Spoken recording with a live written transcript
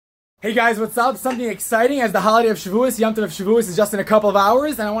Hey guys, what's up? Something exciting as the holiday of Shavuos, Yom Tov of Shavuos is just in a couple of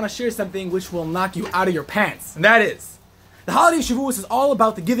hours, and I want to share something which will knock you out of your pants. And that is, the holiday of Shavuos is all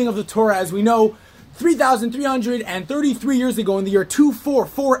about the giving of the Torah. As we know, 3,333 years ago in the year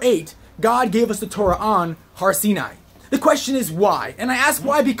 2448, God gave us the Torah on Har Sinai. The question is why? And I ask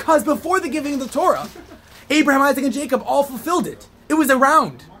why because before the giving of the Torah, Abraham, Isaac, and Jacob all fulfilled it. It was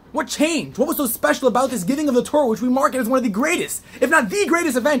around. What changed? What was so special about this giving of the Torah, which we mark it as one of the greatest, if not the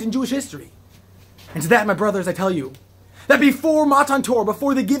greatest event in Jewish history? And to that, my brothers, I tell you, that before Matan Torah,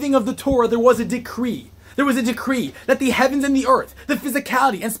 before the giving of the Torah, there was a decree. There was a decree that the heavens and the earth, the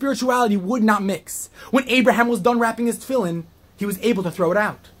physicality and spirituality would not mix. When Abraham was done wrapping his tefillin, he was able to throw it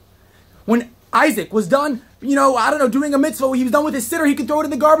out. When Isaac was done, doing a mitzvah, when he was done with his siddur, he could throw it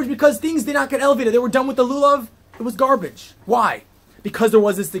in the garbage because things did not get elevated. They were done with the lulav. It was garbage. Why? Because there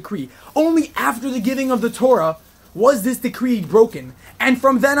was this decree. Only after the giving of the Torah was this decree broken. And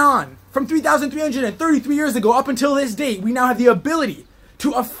from then on, from 3,333 years ago up until this date, we now have the ability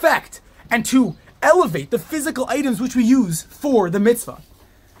to affect and to elevate the physical items which we use for the mitzvah.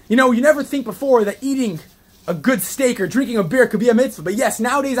 You never think before that eating a good steak or drinking a beer could be a mitzvah. But yes,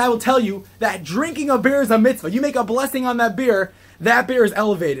 nowadays I will tell you that drinking a beer is a mitzvah. You make a blessing on that beer is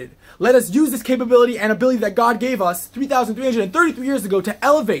elevated. Let us use this capability and ability that God gave us 3,333 years ago to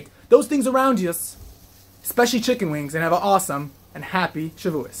elevate those things around us, especially chicken wings, and have an awesome and happy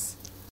Shavuos.